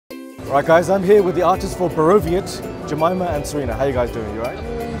Right guys, I'm here with the artists for Baroviet, Jemima and Serina. How are you guys doing? You alright?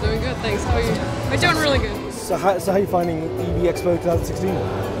 I'm doing good, thanks. How are you? We're doing really good. So how are you finding EV Expo 2016?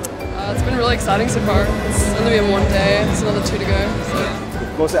 It's been really exciting so far. It's only been one day, it's another 2 to go. So.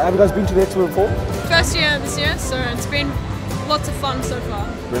 Of course, have you guys been to the expo before? First year this year, so it's been lots of fun so far.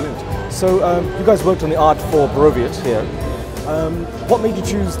 Brilliant. So you guys worked on the art for Baroviet here. What made you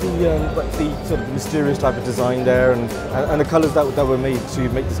choose the sort of mysterious type of design there and the colours that were made to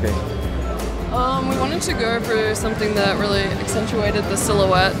make this game? We wanted to go for something that really accentuated the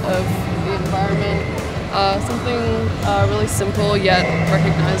silhouette of the environment. Something really simple yet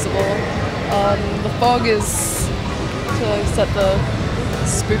recognizable. The fog is to set the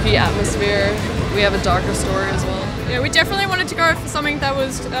spooky atmosphere. We have a darker story as well. Yeah, we definitely wanted to go for something that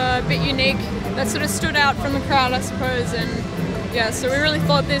was a bit unique, that sort of stood out from the crowd, I suppose. And yeah, so we really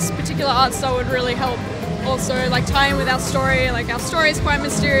thought this particular art style would really help also like tie in with our story. Like our story is quite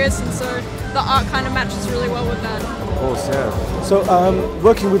mysterious, and so the art kind of matches really well with that. Of course, yeah. So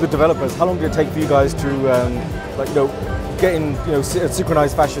working with the developers, how long did it take for you guys to get in a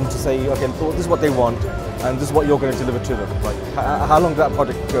synchronized fashion to say, okay, well, this is what they want and this is what you're going to deliver to them? Like, how long did that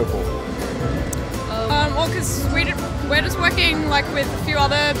project go for? Well, because we're just working like with a few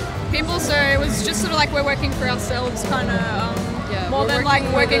other people, so it was just sort of like we're working for ourselves, kind of more than like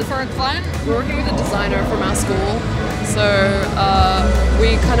working for a client. We're working with a designer from our school, so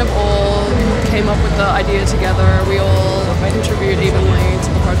we kind of all came up with the idea together. We all contributed evenly to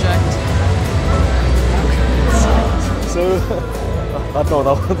the project. So I thought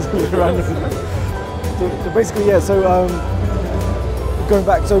that was really random. So basically, yeah. So going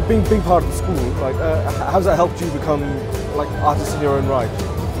back, so being part of the school, like, how's that helped you become like artists in your own right?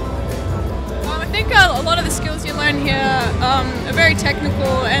 I think a lot of the skills you learn here are very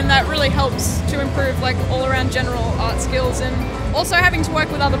technical, and that really helps to improve like all around general art skills. And also having to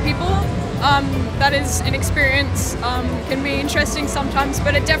work with other people, that is an experience, can be interesting sometimes,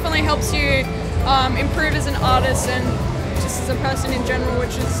 but it definitely helps you improve as an artist and just as a person in general,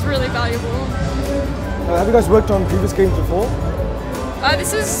 which is really valuable. Have you guys worked on previous games before?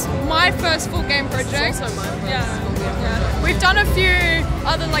 This is my first full game project. It's also my first full game Yeah. project. We've done a few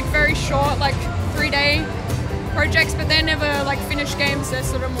other like very short, like 3-day projects, but they're never like finished games. They're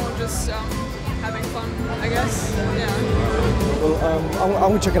sort of more just having fun, I guess. Yeah. Well, I'm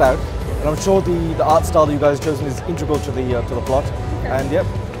going to check it out, and I'm sure the art style that you guys have chosen is integral to the plot. Okay. And yep,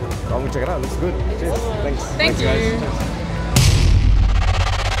 I'm going to check it out. It looks good. Cheers. Thanks. Thank you. Guys.